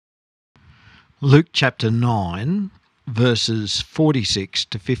Luke chapter 9, verses 46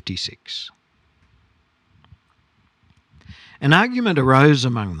 to 56. An argument arose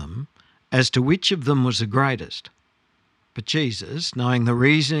among them as to which of them was the greatest. But Jesus, knowing the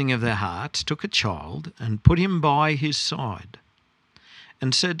reasoning of their hearts, took a child and put him by his side,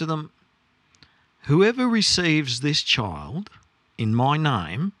 and said to them, "Whoever receives this child in my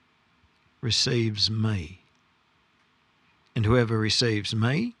name receives me. And whoever receives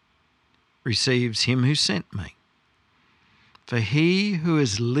me receives him who sent me. For he who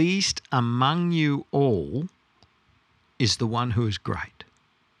is least among you all is the one who is great."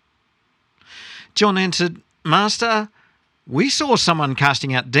 John answered, "Master, we saw someone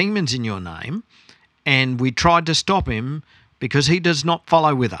casting out demons in your name, and we tried to stop him because he does not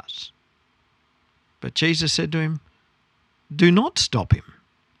follow with us." But Jesus said to him, "Do not stop him,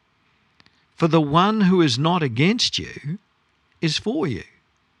 for the one who is not against you is for you."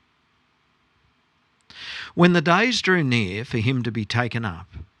 When the days drew near for him to be taken up,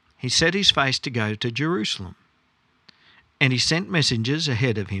 he set his face to go to Jerusalem. And he sent messengers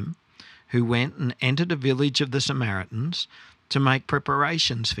ahead of him, who went and entered a village of the Samaritans to make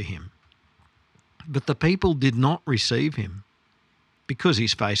preparations for him. But the people did not receive him, because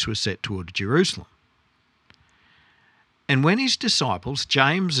his face was set toward Jerusalem. And when his disciples,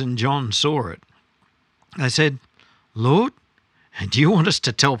 James and John, saw it, they said, "Lord, and do you want us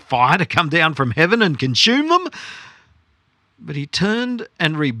to tell fire to come down from heaven and consume them?" But he turned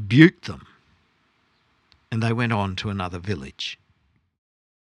and rebuked them, and they went on to another village.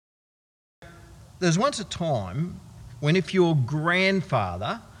 There's once a time when if your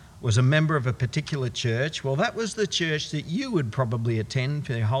grandfather was a member of a particular church, well, that was the church that you would probably attend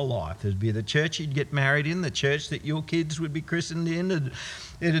for your whole life. It'd be the church you'd get married in, the church that your kids would be christened in.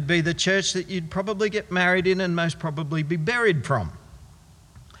 It'd be the church that you'd probably get married in and most probably be buried from.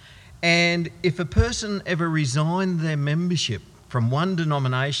 And if a person ever resigned their membership from one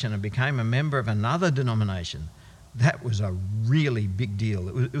denomination and became a member of another denomination, that was a really big deal.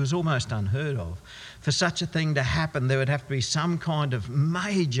 It was almost unheard of. For such a thing to happen, there would have to be some kind of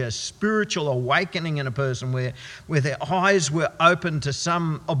major spiritual awakening in a person where their eyes were open to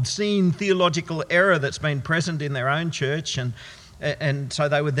some obscene theological error that's been present in their own church, and so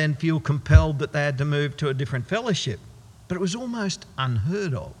they would then feel compelled that they had to move to a different fellowship. But it was almost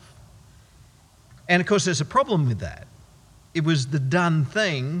unheard of. And of course, there's a problem with that. It was the done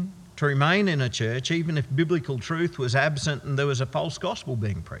thing to remain in a church, even if biblical truth was absent and there was a false gospel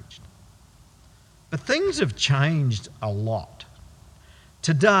being preached. But things have changed a lot.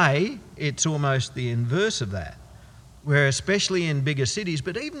 Today, it's almost the inverse of that, where especially in bigger cities,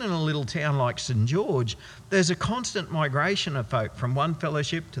 but even in a little town like St. George, there's a constant migration of folk from one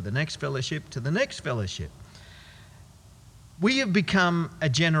fellowship to the next fellowship to the next fellowship. We have become a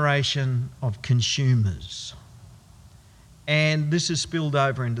generation of consumers. And this has spilled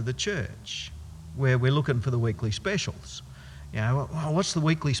over into the church, where we're looking for the weekly specials. You know, what's the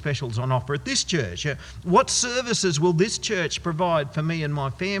weekly specials on offer at this church? What services will this church provide for me and my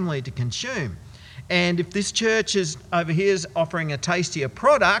family to consume? And if this church is over here is offering a tastier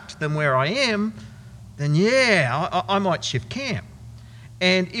product than where I am, then I might shift camp.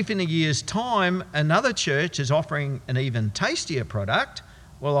 And if in a year's time another church is offering an even tastier product,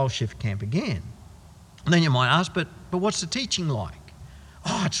 well, I'll shift camp again. And then you might ask, but what's the teaching like?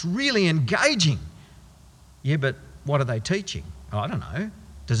 Oh, it's really engaging. Yeah, but what are they teaching? I don't know.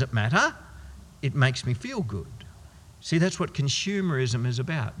 Does it matter? It makes me feel good. See, that's what consumerism is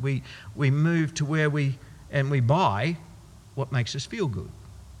about. We move to where we buy what makes us feel good.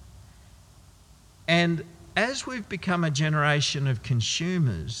 And as we've become a generation of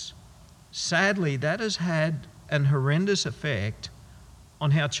consumers, sadly, that has had an horrendous effect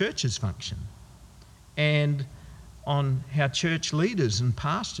on how churches function and on how church leaders and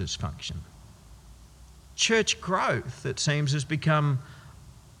pastors function. Church growth, it seems, has become,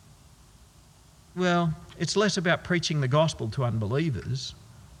 well, it's less about preaching the gospel to unbelievers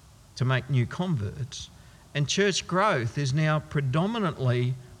to make new converts, and church growth is now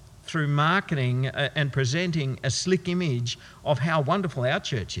predominantly through marketing and presenting a slick image of how wonderful our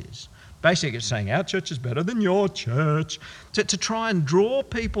church is. Basically, it's saying our church is better than your church, to try and draw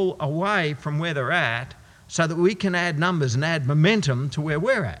people away from where they're at so that we can add numbers and add momentum to where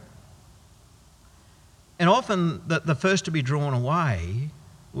we're at. And often the first to be drawn away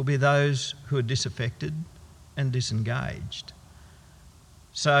will be those who are disaffected and disengaged.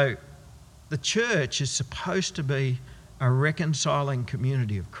 So the church is supposed to be a reconciling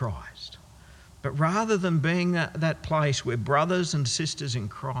community of Christ. But rather than being that place where brothers and sisters in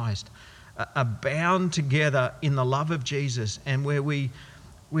Christ are bound together in the love of Jesus, and where we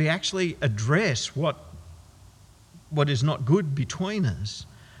we actually address what is not good between us,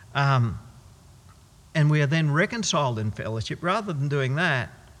 and we are then reconciled in fellowship. Rather than doing that,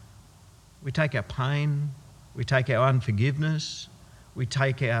 we take our pain, we take our unforgiveness, we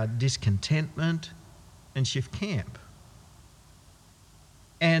take our discontentment and shift camp.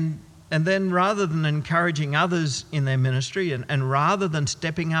 And then rather than encouraging others in their ministry and rather than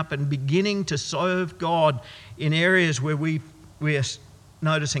stepping up and beginning to serve God in areas where we are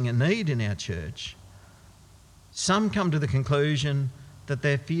noticing a need in our church, some come to the conclusion that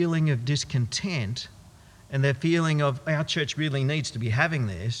their feeling of discontent and their feeling of our church really needs to be having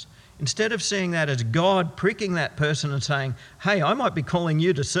this, instead of seeing that as God pricking that person and saying, hey, I might be calling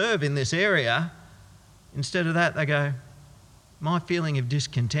you to serve in this area, instead of that they go, my feeling of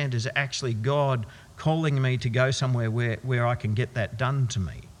discontent is actually God calling me to go somewhere where I can get that done to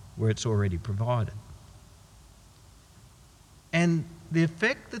me, where it's already provided. And the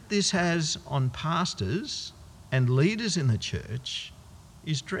effect that this has on pastors and leaders in the church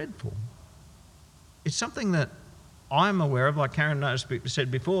is dreadful. It's something that I'm aware of, like Karen said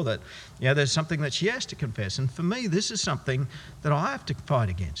before, that there's something that she has to confess. And for me, this is something that I have to fight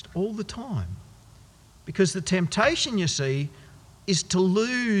against all the time. Because the temptation, you see, is to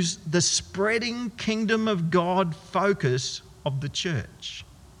lose the spreading kingdom of God focus of the church.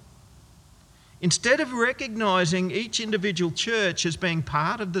 Instead of recognising each individual church as being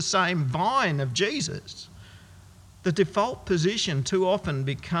part of the same vine of Jesus, the default position too often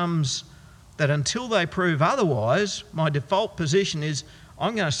becomes that until they prove otherwise, my default position is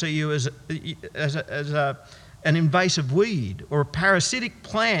I'm going to see you as an invasive weed or a parasitic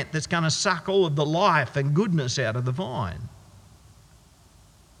plant that's going to suck all of the life and goodness out of the vine.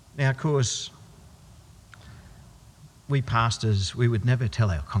 Now, of course, we pastors, we would never tell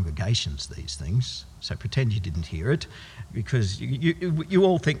our congregations these things, so pretend you didn't hear it, because you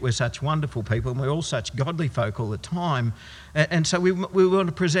all think we're such wonderful people and we're all such godly folk all the time, and so we want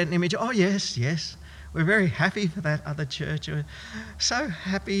to present an image, oh yes, we're very happy for that other church, we're so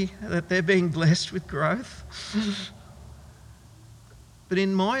happy that they're being blessed with growth. But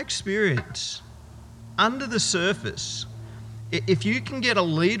in my experience, under the surface, if you can get a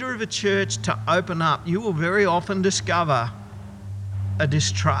leader of a church to open up, you will very often discover a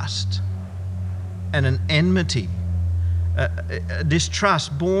distrust and an enmity, a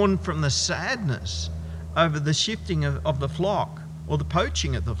distrust born from the sadness over the shifting of the flock or the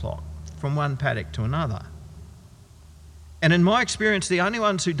poaching of the flock from one paddock to another. And in my experience, the only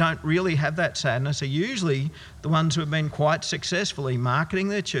ones who don't really have that sadness are usually the ones who have been quite successfully marketing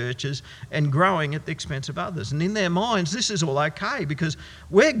their churches and growing at the expense of others. And in their minds, this is all okay because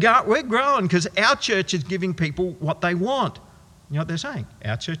we're growing because our church is giving people what they want. You know what they're saying?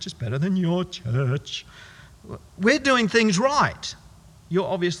 Our church is better than your church. We're doing things right. You're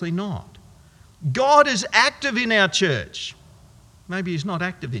obviously not. God is active in our church. Maybe he's not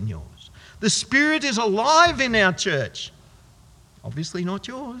active in yours. The Spirit is alive in our church. Obviously not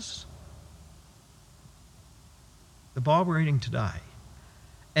yours. The Bible reading today.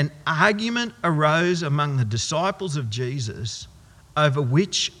 An argument arose among the disciples of Jesus over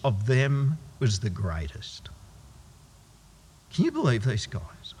which of them was the greatest. Can you believe these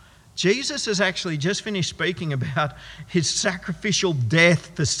guys? Jesus has actually just finished speaking about his sacrificial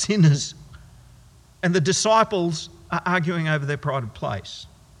death for sinners, and the disciples are arguing over their pride of place.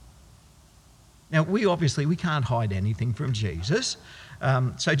 Now, we can't hide anything from Jesus.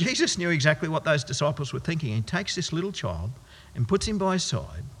 So Jesus knew exactly what those disciples were thinking. He takes this little child and puts him by his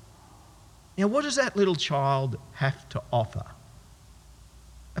side. Now, what does that little child have to offer?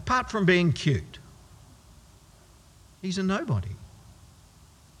 Apart from being cute, he's a nobody.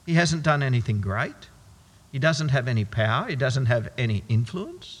 He hasn't done anything great. He doesn't have any power. He doesn't have any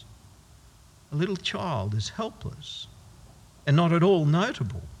influence. A little child is helpless and not at all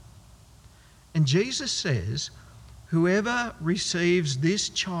notable. And Jesus says, whoever receives this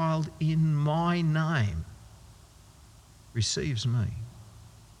child in my name receives me.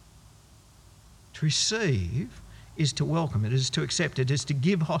 To receive is to welcome, it is to accept, it is to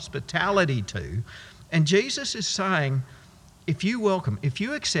give hospitality to. And Jesus is saying, if you welcome, if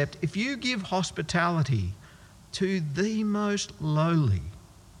you accept, if you give hospitality to the most lowly,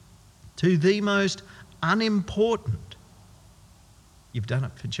 to the most unimportant, you've done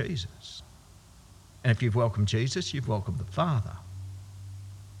it for Jesus. And if you've welcomed Jesus, you've welcomed the Father.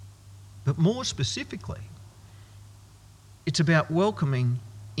 But more specifically, it's about welcoming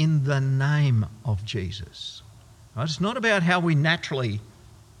in the name of Jesus. Right? It's not about how we naturally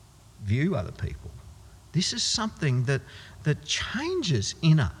view other people. This is something that changes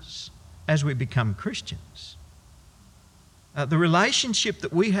in us as we become Christians. The relationship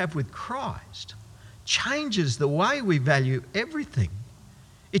that we have with Christ changes the way we value everything.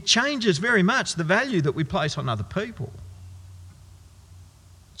 It changes very much the value that we place on other people.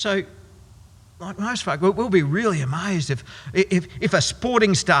 So, like most folk, we'll be really amazed if a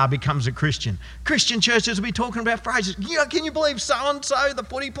sporting star becomes a Christian. Christian churches will be talking about phrases. Can you believe so-and-so, the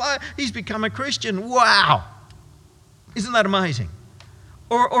footy player, he's become a Christian? Wow! Isn't that amazing?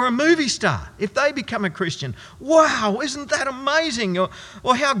 Or a movie star, if they become a Christian, wow, isn't that amazing? Or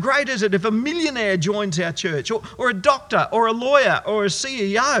how great is it if a millionaire joins our church, or a doctor, or a lawyer, or a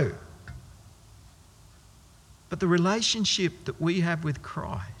CEO? But the relationship that we have with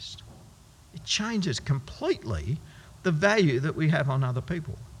Christ, it changes completely the value that we have on other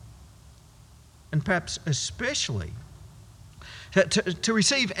people. And perhaps especially, to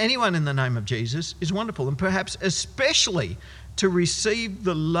receive anyone in the name of Jesus is wonderful, and perhaps especially to receive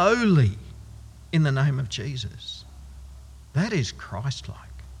the lowly in the name of Jesus. That is Christ-like.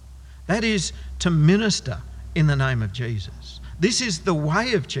 That is to minister in the name of Jesus. This is the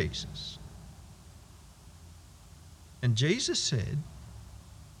way of Jesus. And Jesus said,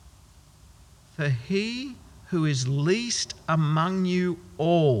 "For he who is least among you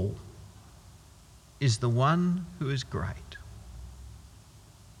all is the one who is great."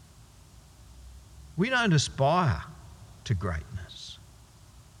 We don't aspire to greatness,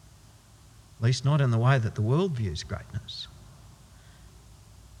 at least not in the way that the world views greatness.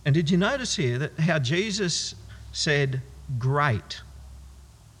 And did you notice here that how Jesus said great?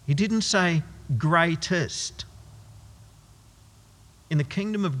 He didn't say greatest. In the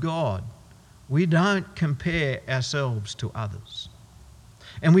kingdom of God, we don't compare ourselves to others,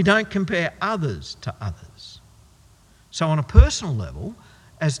 and we don't compare others to others. So on a personal level,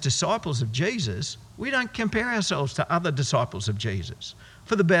 as disciples of Jesus, we don't compare ourselves to other disciples of Jesus,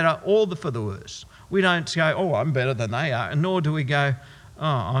 for the better or for the worse. We don't go, "Oh, I'm better than they are," and nor do we go, "Oh,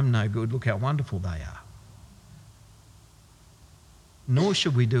 I'm no good, look how wonderful they are." Nor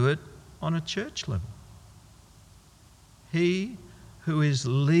should we do it on a church level. He who is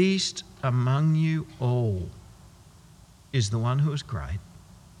least among you all is the one who is great.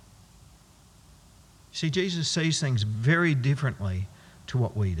 See, Jesus sees things very differently to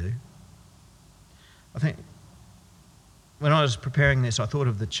what we do. I think when I was preparing this, I thought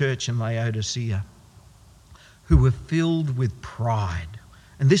of the church in Laodicea who were filled with pride.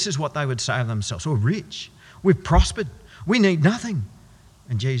 And this is what they would say of themselves: "We're rich, we've prospered, we need nothing."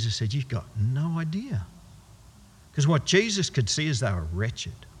 And Jesus said, "You've got no idea." Because what Jesus could see is they were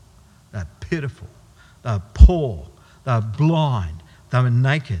wretched, they were pitiful, they were poor, they were blind, they were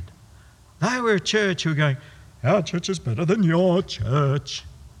naked. They were a church who were going, "Our church is better than your church."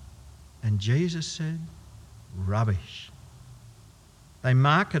 And Jesus said, rubbish. They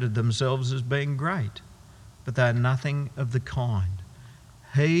marketed themselves as being great, but they are nothing of the kind.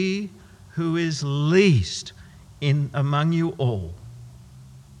 He who is least among you all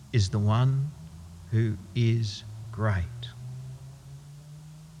is the one who is great.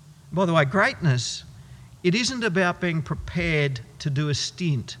 By the way, greatness, it isn't about being prepared to do a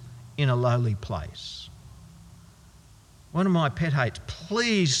stint in a lowly place. One of my pet hates,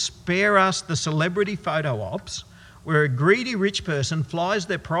 please spare us the celebrity photo ops where a greedy rich person flies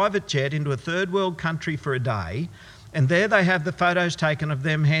their private jet into a third world country for a day, and there they have the photos taken of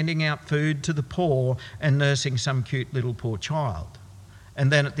them handing out food to the poor and nursing some cute little poor child.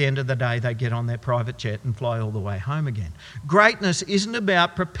 And then at the end of the day, they get on their private jet and fly all the way home again. Greatness isn't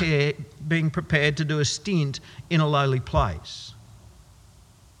about being prepared to do a stint in a lowly place.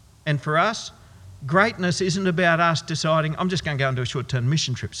 And for us, greatness isn't about us deciding, "I'm just going to go and do a short-term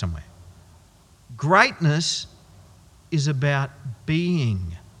mission trip somewhere." Greatness is about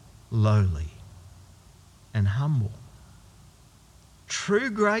being lowly and humble. True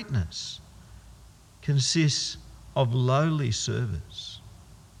greatness consists of lowly service.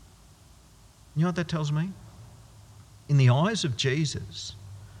 You know what that tells me? In the eyes of Jesus,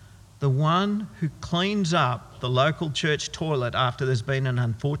 the one who cleans up the local church toilet after there's been an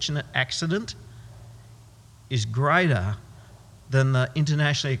unfortunate accident is greater than the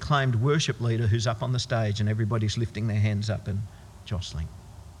internationally acclaimed worship leader who's up on the stage and everybody's lifting their hands up and jostling.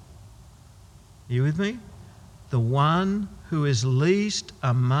 Are you with me? The one who is least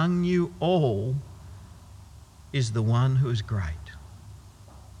among you all is the one who is great.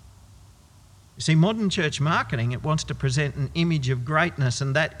 You see, modern church marketing, it wants to present an image of greatness,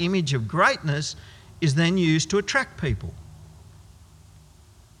 and that image of greatness is then used to attract people.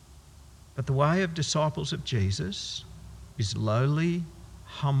 But the way of disciples of Jesus is lowly,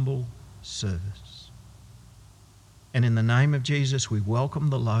 humble service. And in the name of Jesus, we welcome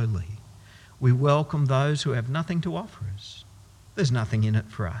the lowly. We welcome those who have nothing to offer us. There's nothing in it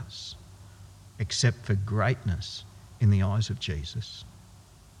for us except for greatness in the eyes of Jesus.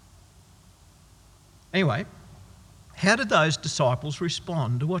 Anyway, how did those disciples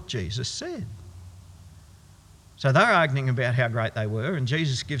respond to what Jesus said? So they're arguing about how great they were, and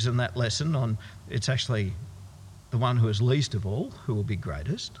Jesus gives them that lesson on it's actually the one who is least of all who will be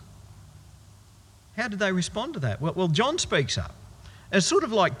greatest. How did they respond to that? Well, John speaks up. It's sort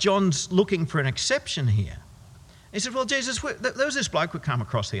of like John's looking for an exception here. He said, well, Jesus, there was this bloke we come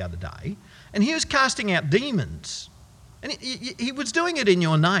across the other day, and he was casting out demons. And he was doing it in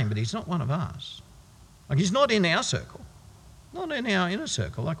your name, but he's not one of us. Like, he's not in our circle, not in our inner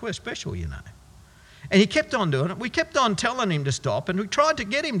circle. Like, we're special, you know. And he kept on doing it. We kept on telling him to stop, and we tried to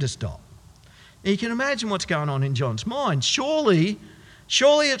get him to stop. And you can imagine what's going on in John's mind. Surely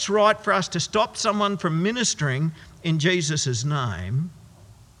it's right for us to stop someone from ministering in Jesus' name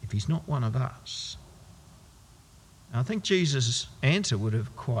if he's not one of us. Now, I think Jesus' answer would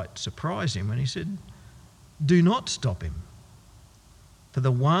have quite surprised him when he said, do not stop him. For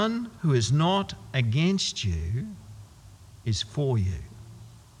the one who is not against you is for you.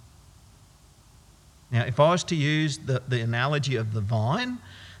 Now, if I was to use the analogy of the vine,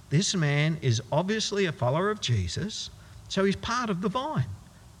 this man is obviously a follower of Jesus, so he's part of the vine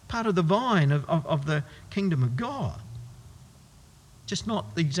of the kingdom of God. Just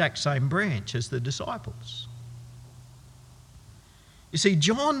not the exact same branch as the disciples. You see,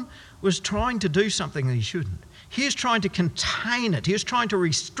 John was trying to do something that he shouldn't. He was trying to contain it. He was trying to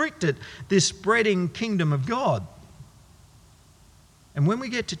restrict it, this spreading kingdom of God. And when we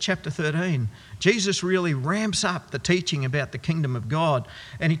get to chapter 13, Jesus really ramps up the teaching about the kingdom of God,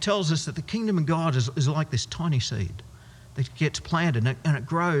 and he tells us that the kingdom of God is like this tiny seed that gets planted and it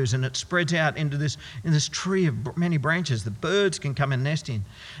grows and it spreads out into this tree of many branches that birds can come and nest in.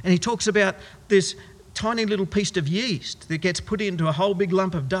 And he talks about this tiny little piece of yeast that gets put into a whole big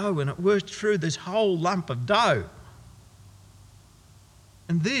lump of dough, and it works through this whole lump of dough.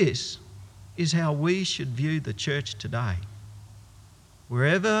 And this is how we should view the church today.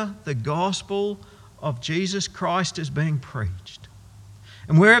 Wherever the gospel of Jesus Christ is being preached,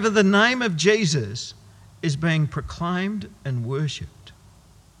 and wherever the name of Jesus is being proclaimed and worshipped,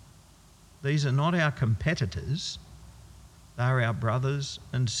 these are not our competitors, they are our brothers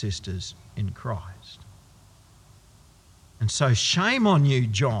and sisters in Christ. And so shame on you,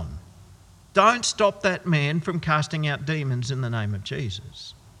 John. Don't stop that man from casting out demons in the name of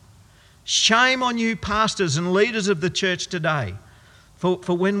Jesus. Shame on you, pastors and leaders of the church today, for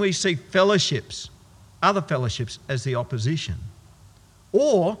when we see fellowships, other fellowships, as the opposition,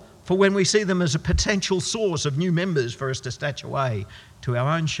 or for when we see them as a potential source of new members for us to snatch away to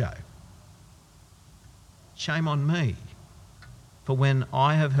our own show. Shame on me for when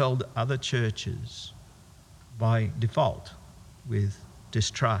I have held other churches by default with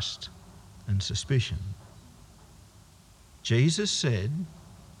distrust and suspicion. Jesus said,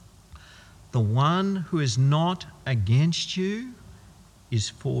 the one who is not against you is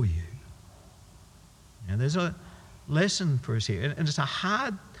for you. Now there's a lesson for us here, and it's a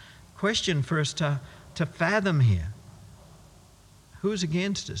hard question for us to fathom here. Who is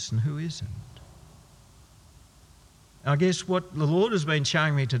against us and who isn't? I guess what the Lord has been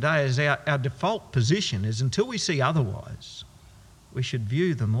showing me today is our default position is, until we see otherwise, we should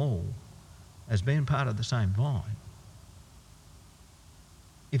view them all as being part of the same vine.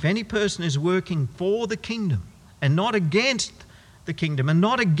 If any person is working for the kingdom and not against the kingdom and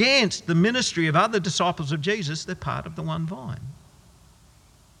not against the ministry of other disciples of Jesus, they're part of the one vine.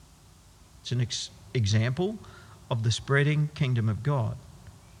 It's an example of the spreading kingdom of God.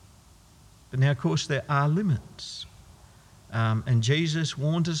 But now, of course, there are limits. And Jesus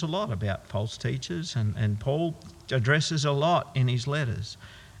warns us a lot about false teachers, and Paul addresses a lot in his letters.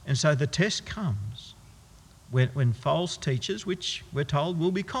 And so the test comes when false teachers, which we're told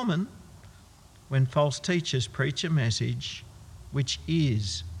will be common, when false teachers preach a message which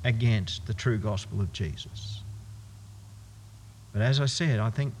is against the true gospel of Jesus. But as I said, I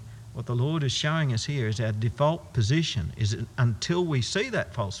think what the Lord is showing us here is our default position is that until we see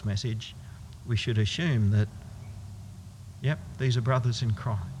that false message, we should assume that, yep, these are brothers in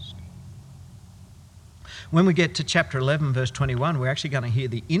Christ. When we get to chapter 11, verse 21, we're actually going to hear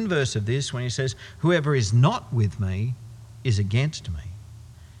the inverse of this when he says, whoever is not with me is against me,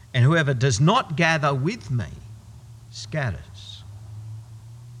 and whoever does not gather with me scatters.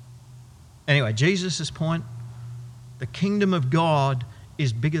 Anyway, Jesus' point, the kingdom of God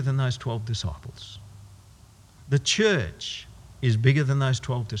is bigger than those 12 disciples. The church is bigger than those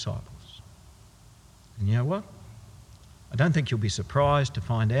 12 disciples. And you know what? I don't think you'll be surprised to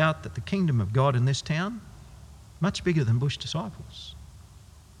find out that the kingdom of God in this town is much bigger than Bush Disciples.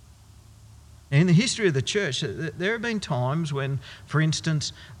 In the history of the church, there have been times when, for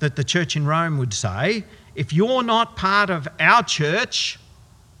instance, that the church in Rome would say, if you're not part of our church,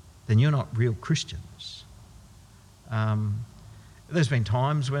 then you're not real Christians. There's been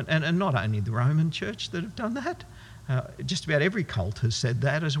times when, and not only the Roman church that have done that, just about every cult has said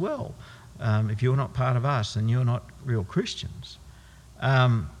that as well. If you're not part of us, then you're not real Christians.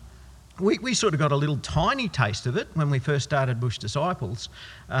 We sort of got a little tiny taste of it when we first started Bush Disciples.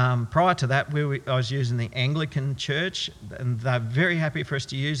 Prior to that, I was using the Anglican Church, and they're very happy for us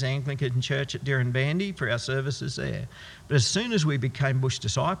to use the Anglican Church at Dirranbandy for our services there. But as soon as we became Bush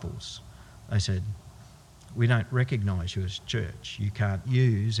Disciples, they said, we don't recognise you as church. You can't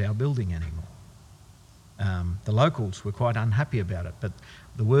use our building anymore. The locals were quite unhappy about it, but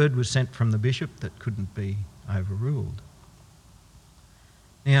the word was sent from the bishop that couldn't be overruled.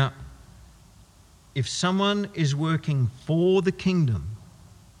 Now, if someone is working for the kingdom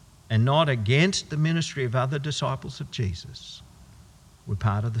and not against the ministry of other disciples of Jesus, we're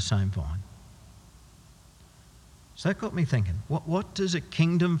part of the same vine. So that got me thinking, what does a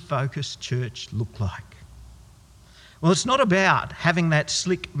kingdom-focused church look like? Well, it's not about having that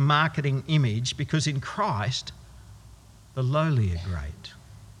slick marketing image, because in Christ, the lowly are great.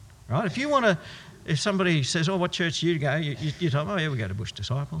 Right? If somebody says, oh, what church do you go? You tell them, oh, yeah, we go to Bush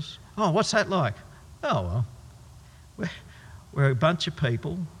Disciples. Oh, what's that like? Oh, well, we're a bunch of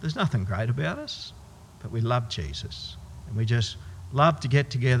people. There's nothing great about us, but we love Jesus. And we just love to get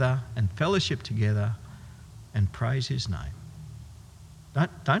together and fellowship together and praise his name.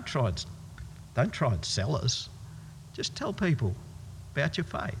 Don't try and sell us. Just tell people about your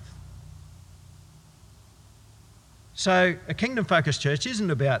faith. So a kingdom-focused church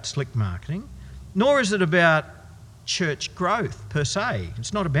isn't about slick marketing, nor is it about church growth per se.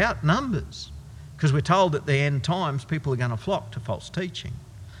 It's not about numbers, because we're told at the end times people are going to flock to false teaching.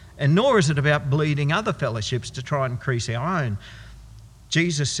 And nor is it about bleeding other fellowships to try and increase our own.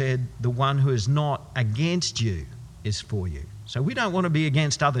 Jesus said, the one who is not against you is for you. So we don't want to be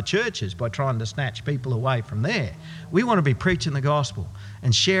against other churches by trying to snatch people away from there. We want to be preaching the gospel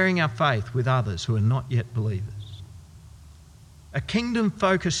and sharing our faith with others who are not yet believers. A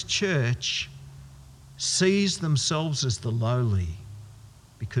kingdom-focused church sees themselves as the lowly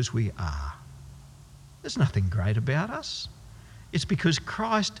because we are. There's nothing great about us. It's because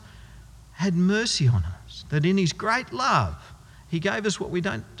Christ had mercy on us, that in his great love, he gave us what we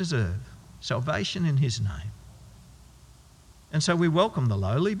don't deserve, salvation in his name. And so we welcome the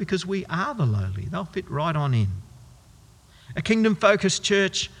lowly because we are the lowly. They'll fit right on in. A kingdom-focused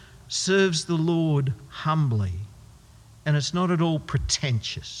church serves the Lord humbly, and it's not at all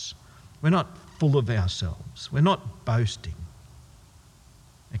pretentious. We're not full of ourselves. We're not boasting.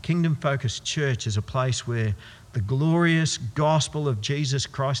 A kingdom-focused church is a place where the glorious gospel of Jesus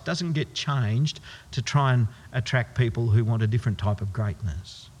Christ doesn't get changed to try and attract people who want a different type of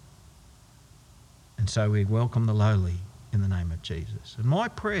greatness. And so we welcome the lowly in the name of Jesus. And my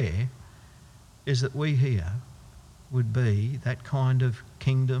prayer is that we here would be that kind of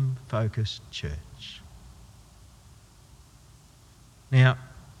kingdom-focused church. Now,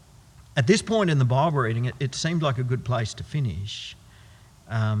 at this point in the Bible reading, it seemed like a good place to finish.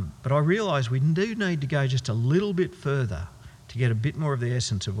 But I realise we do need to go just a little bit further to get a bit more of the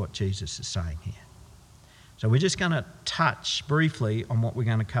essence of what Jesus is saying here. So we're just going to touch briefly on what we're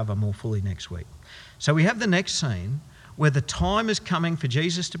going to cover more fully next week. So we have the next scene where the time is coming for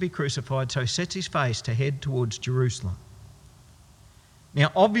Jesus to be crucified, so he sets his face to head towards Jerusalem.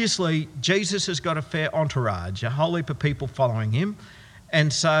 Now, obviously, Jesus has got a fair entourage, a whole heap of people following him.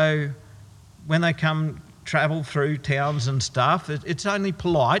 And so when they travel through towns and stuff, it's only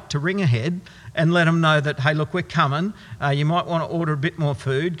polite to ring ahead and let them know that, hey, look, we're coming. You might want to order a bit more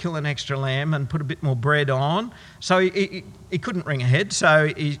food, kill an extra lamb and put a bit more bread on. So he couldn't ring ahead, so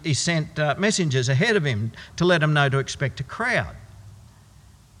he sent messengers ahead of him to let them know to expect a crowd.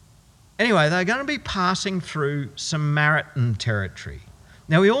 Anyway, they're going to be passing through Samaritan territory.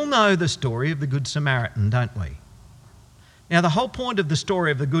 Now, we all know the story of the Good Samaritan, don't we? Now, the whole point of the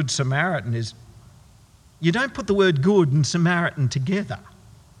story of the Good Samaritan is you don't put the word good and Samaritan together,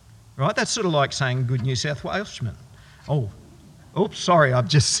 right? That's sort of like saying good New South Welshman. Oops, sorry, I've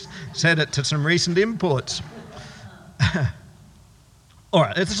just said it to some recent imports. All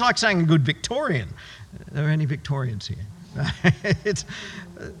right, it's like saying good Victorian. Are there any Victorians here?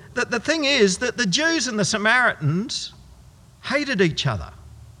 The thing is that the Jews and the Samaritans hated each other,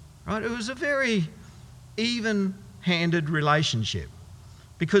 right? It was a very even-handed relationship.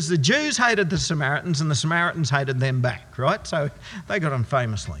 because the Jews hated the Samaritans and the Samaritans hated them back, right? So they got on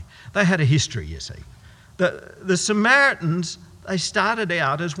famously. They had a history, you see. The Samaritans, they started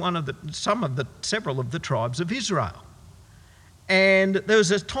out as several of the tribes of Israel. And there was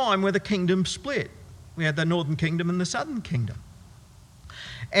a time where the kingdom split. We had the northern kingdom and the southern kingdom.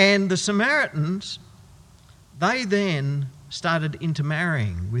 And the Samaritans, they then started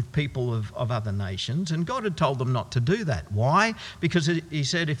intermarrying with people of other nations, and God had told them not to do that. Why? Because he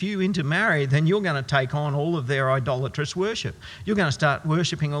said, if you intermarry, then you're going to take on all of their idolatrous worship. You're going to start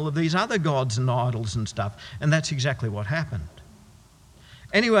worshipping all of these other gods and idols and stuff. And that's exactly what happened.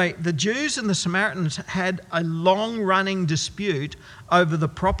 Anyway, the Jews and the Samaritans had a long-running dispute over the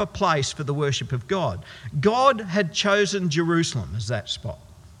proper place for the worship of God. God had chosen Jerusalem as that spot.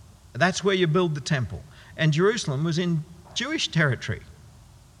 That's where you build the temple. And Jerusalem was in Jewish territory.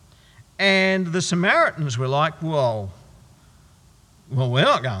 And the Samaritans were like, well, we're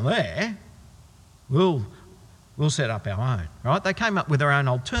not going there. We'll set up our own, right? They came up with their own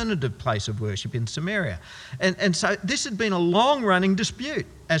alternative place of worship in Samaria. And so this had been a long-running dispute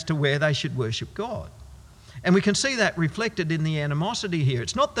as to where they should worship God. And we can see that reflected in the animosity here.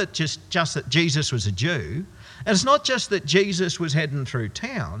 It's not that just that Jesus was a Jew, and it's not just that Jesus was heading through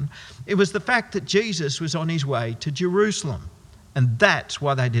town. It was the fact that Jesus was on his way to Jerusalem, and that's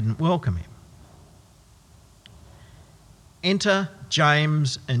why they didn't welcome him. Enter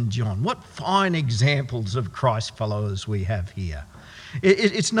James and John. What fine examples of Christ followers we have here.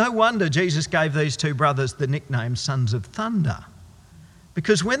 It's no wonder Jesus gave these two brothers the nickname Sons of Thunder,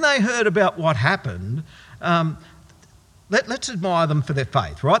 because when they heard about what happened, let's admire them for their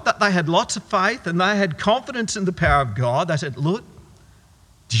faith, right? They had lots of faith and they had confidence in the power of God. They said, look,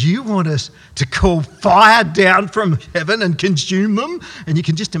 do you want us to call fire down from heaven and consume them? And you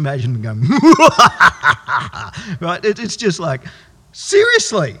can just imagine them going, right? It's just like,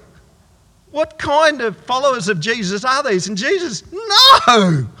 seriously, what kind of followers of Jesus are these? And Jesus,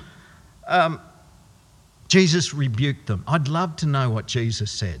 no! Jesus rebuked them. I'd love to know what Jesus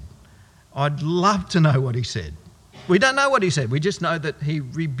said. I'd love to know what he said. We don't know what he said. We just know that he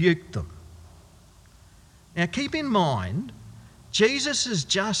rebuked them. Now keep in mind, Jesus has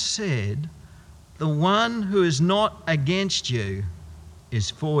just said, the one who is not against you is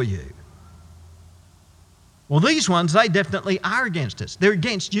for you. Well, these ones, they definitely are against us. They're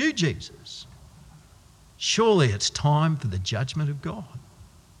against you, Jesus. Surely it's time for the judgment of God.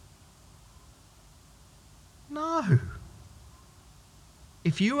 No.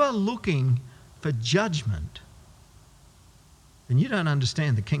 If you are looking for judgment, then you don't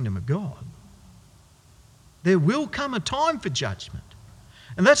understand the kingdom of God. There will come a time for judgment.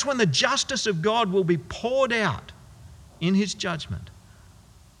 And that's when the justice of God will be poured out in his judgment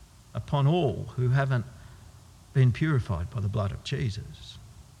upon all who haven't been purified by the blood of Jesus.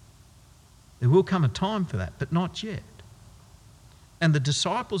 There will come a time for that, but not yet. And the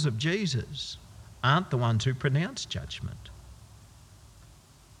disciples of Jesus aren't the ones who pronounce judgment.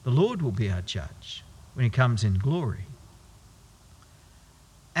 The Lord will be our judge when he comes in glory.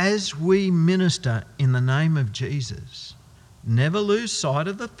 As we minister in the name of Jesus, never lose sight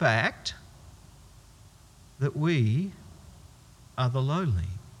of the fact that we are the lowly.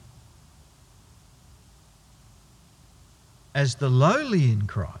 As the lowly in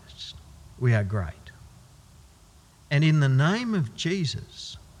Christ, we are great. And in the name of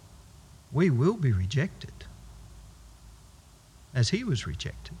Jesus, we will be rejected, as he was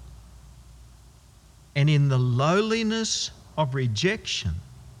rejected. And in the lowliness of rejection,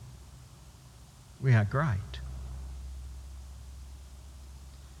 we are great.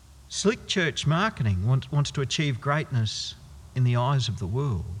 Slick church marketing wants to achieve greatness in the eyes of the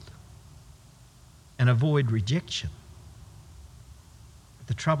world and avoid rejection. But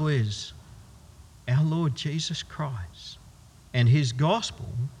the trouble is, our Lord Jesus Christ and his gospel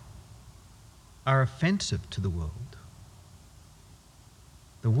are offensive to the world.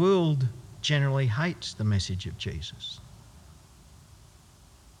 The world generally hates the message of Jesus.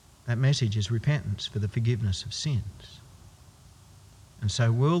 That message is repentance for the forgiveness of sins. And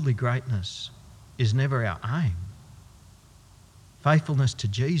so worldly greatness is never our aim. Faithfulness to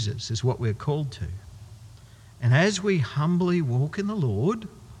Jesus is what we're called to. And as we humbly walk in the Lord,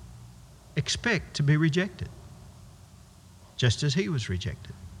 expect to be rejected, just as he was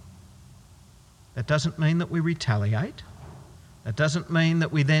rejected. That doesn't mean that we retaliate. That doesn't mean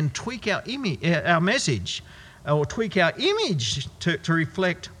that we then tweak our message or tweak our image to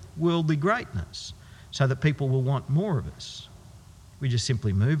reflect worldly greatness so that people will want more of us. We just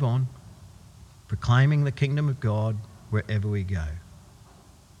simply move on, proclaiming the kingdom of God wherever we go.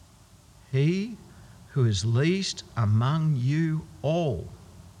 He who is least among you all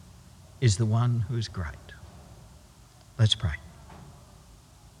is the one who is great. Let's pray.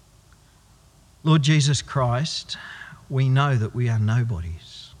 Lord Jesus Christ, we know that we are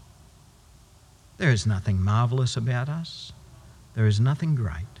nobodies. There is nothing marvellous about us. There is nothing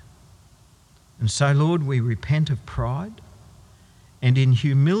great. And so, Lord, we repent of pride, and in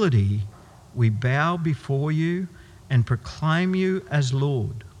humility we bow before you and proclaim you as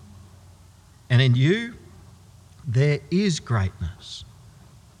Lord. And in you there is greatness.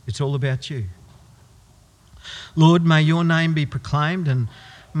 It's all about you. Lord, may your name be proclaimed, and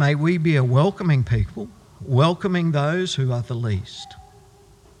may we be a welcoming people, welcoming those who are the least.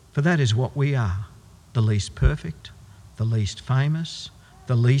 For that is what we are, the least perfect, the least famous,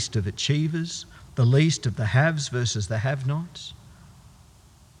 the least of achievers, the least of the haves versus the have-nots.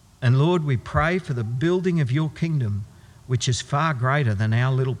 And Lord, we pray for the building of your kingdom, which is far greater than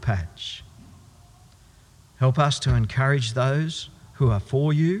our little patch. Help us to encourage those who are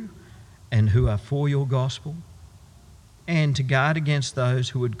for you and who are for your gospel, and to guard against those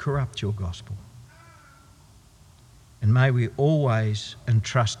who would corrupt your gospel. And may we always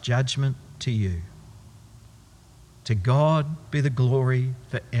entrust judgment to you. To God be the glory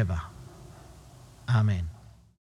forever. Amen.